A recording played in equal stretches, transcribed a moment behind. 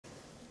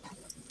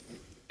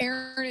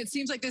Aaron, it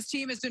seems like this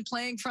team has been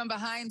playing from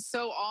behind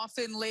so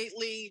often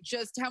lately.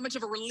 Just how much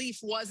of a relief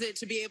was it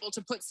to be able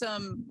to put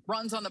some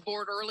runs on the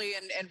board early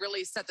and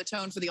really set the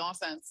tone for the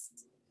offense?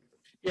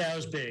 Yeah, it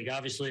was big.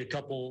 Obviously,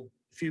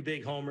 few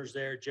big homers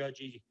there,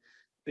 Judgy,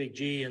 Big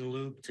G, and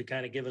Luke to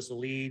kind of give us a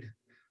lead.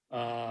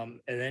 And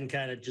then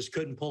kind of just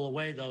couldn't pull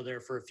away, though, there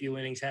for a few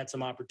innings, had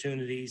some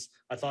opportunities.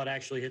 I thought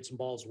actually hit some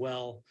balls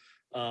well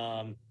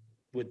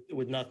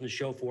with nothing to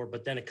show for it.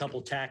 But then a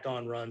couple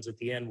tack-on runs at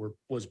the end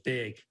was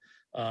big.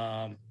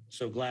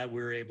 So glad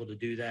we were able to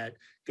do that.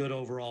 Good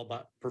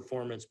overall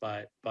performance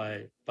by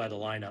the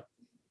lineup.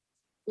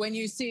 When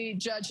you see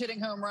Judge hitting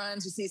home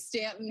runs, you see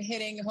Stanton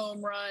hitting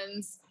home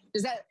runs,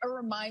 is that a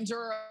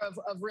reminder of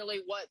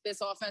really what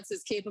this offense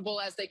is capable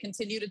as they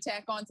continue to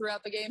tack on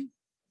throughout the game?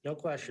 No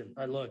question.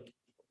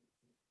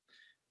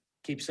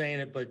 Keep saying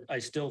it, but I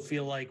still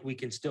feel like we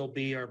can still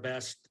be our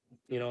best,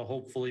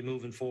 hopefully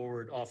moving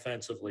forward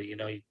offensively.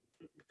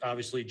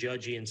 Obviously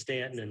Judgy and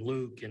Stanton and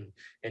Luke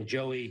and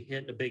Joey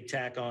hitting a big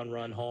tack-on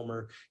run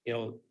homer.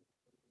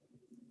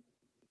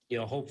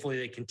 Hopefully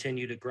they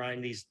continue to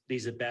grind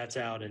these at-bats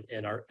out,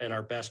 and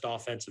our best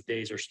offensive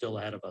days are still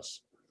ahead of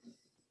us.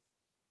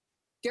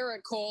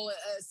 Garrett Cole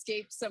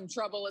escaped some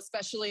trouble,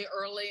 especially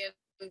early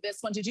in this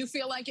one. Did you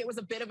feel like it was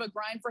a bit of a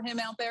grind for him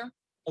out there?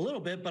 A little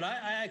bit, but I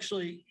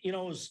actually, it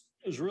was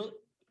really,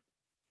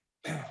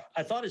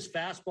 I thought his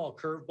fastball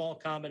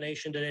curveball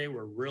combination today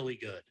were really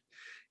good.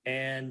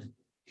 And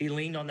he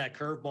leaned on that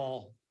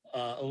curveball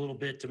a little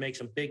bit to make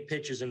some big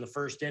pitches in the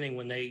first inning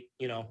when they,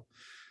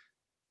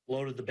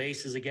 loaded the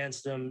bases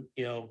against him,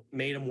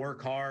 made him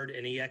work hard,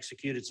 and he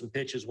executed some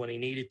pitches when he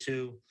needed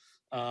to.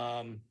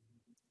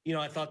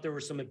 I thought there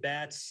were some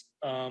at-bats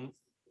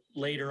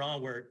later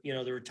on where,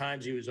 there were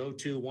times he was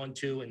 0-2,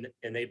 1-2,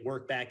 and they'd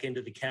work back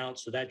into the count.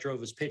 So that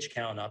drove his pitch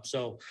count up.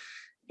 So,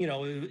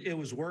 it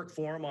was work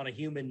for him on a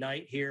human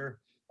night here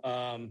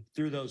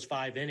through those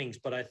 5 innings.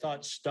 But I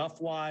thought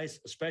stuff-wise,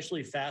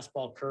 especially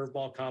fastball,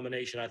 curveball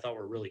combination, I thought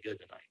were really good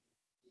tonight.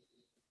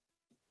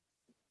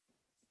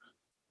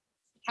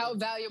 How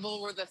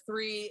valuable were the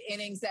 3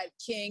 innings that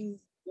King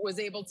was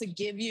able to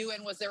give you?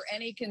 And was there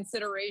any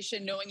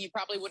consideration, knowing you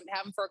probably wouldn't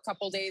have him for a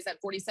couple of days at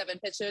 47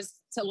 pitches,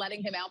 to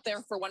letting him out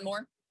there for one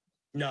more?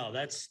 No,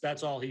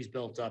 that's all he's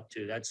built up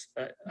to. That's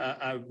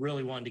I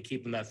really wanted to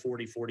keep him at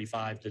 40,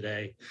 45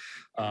 today.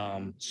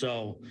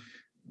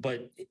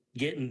 But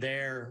getting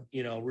there,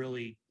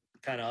 really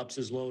kind of ups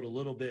his load a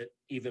little bit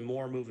even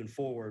more moving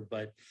forward.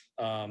 But,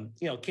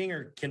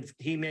 Kinger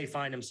he may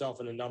find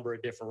himself in a number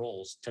of different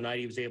roles. Tonight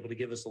he was able to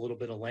give us a little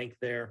bit of length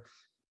there.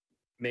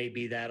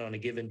 Maybe that on a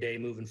given day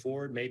moving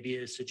forward, maybe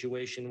a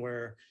situation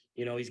where,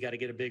 he's got to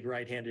get a big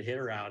right-handed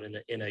hitter out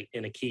in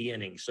a key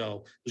inning.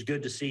 So it was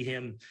good to see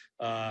him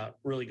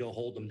really go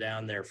hold them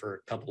down there for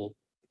a couple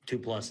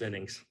 2+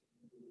 innings.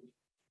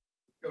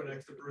 Go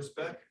next to Bruce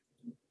Beck.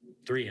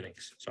 3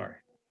 innings. Sorry.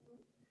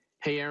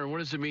 Hey, Aaron, what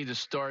does it mean to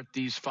start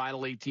these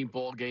final 18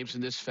 ball games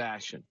in this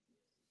fashion?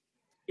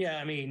 Yeah,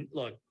 I mean,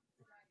 look,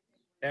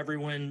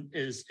 everyone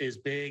is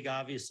big,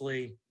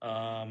 obviously.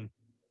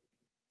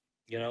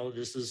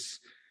 This is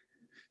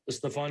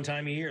the fun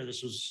time of year.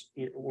 This is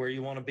where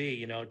you want to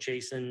be,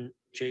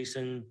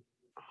 chasing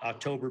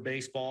October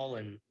baseball.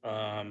 And,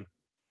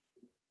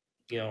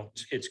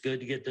 it's good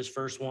to get this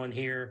first one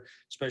here,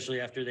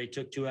 especially after they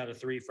took 2 out of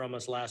 3 from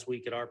us last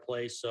week at our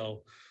place.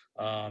 So,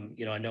 I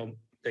know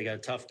they got a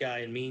tough guy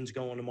in Means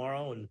going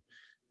tomorrow, and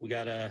we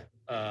got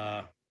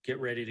to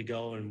get ready to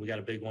go, and we got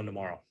a big one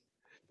tomorrow.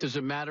 Does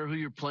it matter who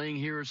you're playing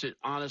here? Or is it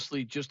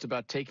honestly just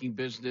about taking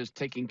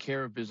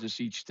care of business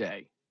each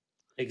day?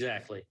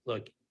 Exactly.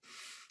 Look,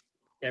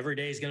 every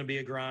day is going to be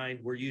a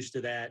grind. We're used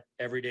to that.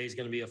 Every day is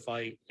going to be a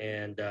fight,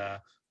 and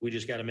we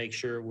just got to make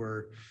sure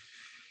we're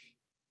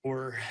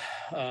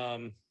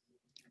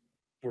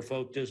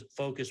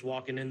focused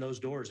walking in those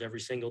doors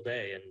every single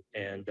day,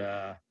 and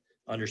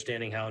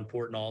understanding how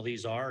important all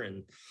these are,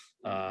 and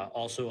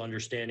also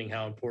understanding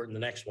how important the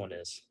next one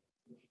is.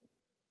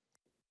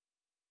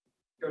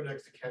 Go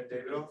next to Ken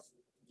Davidoff.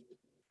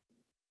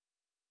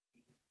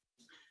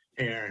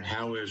 Hey, Aaron,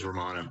 how is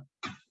Romano?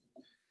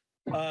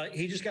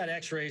 He just got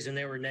x-rays and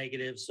they were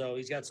negative. So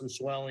he's got some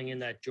swelling in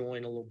that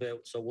joint a little bit.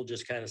 So we'll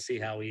just kind of see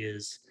how he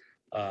is,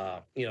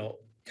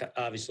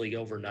 obviously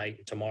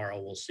overnight.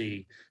 Tomorrow we'll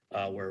see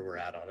where we're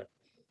at on it.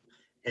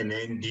 And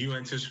then do you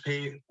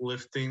anticipate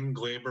lifting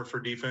Glaber for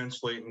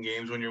defense late in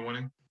games when you're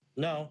winning?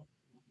 No,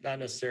 not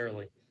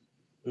necessarily.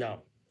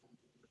 No.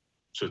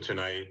 So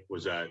tonight,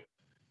 was that,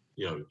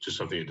 just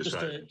something you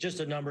decided?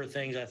 Just a number of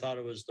things. I thought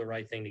it was the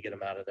right thing to get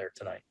him out of there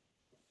tonight.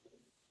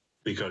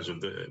 Because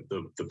of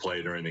the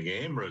play during the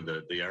game, or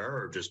the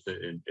error, or just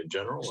in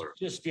general? Or?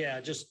 Just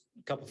a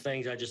couple of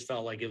things. I just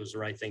felt like it was the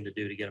right thing to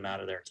do to get him out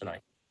of there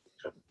tonight.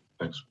 Okay,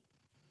 thanks.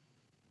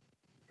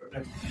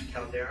 Next,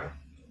 Caldera.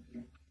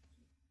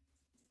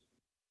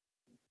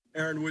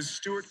 Aaron, was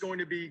Stewart going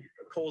to be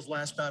Cole's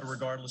last batter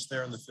regardless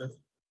there in the 5th?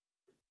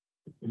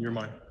 In your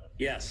mind?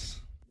 Yes.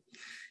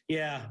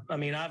 Yeah. I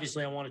mean,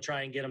 obviously I want to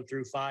try and get him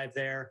through 5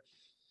 there,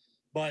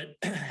 but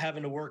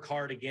having to work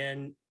hard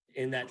again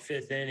in that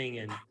fifth inning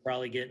and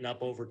probably getting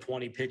up over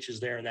 20 pitches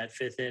there in that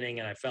fifth inning.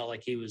 And I felt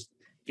like he was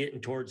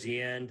getting towards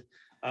the end.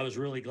 I was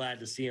really glad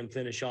to see him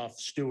finish off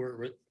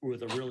Stewart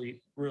with a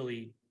really,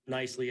 really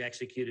nicely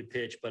executed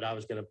pitch, but I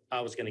was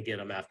gonna get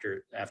him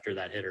after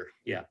that hitter.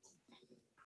 Yeah.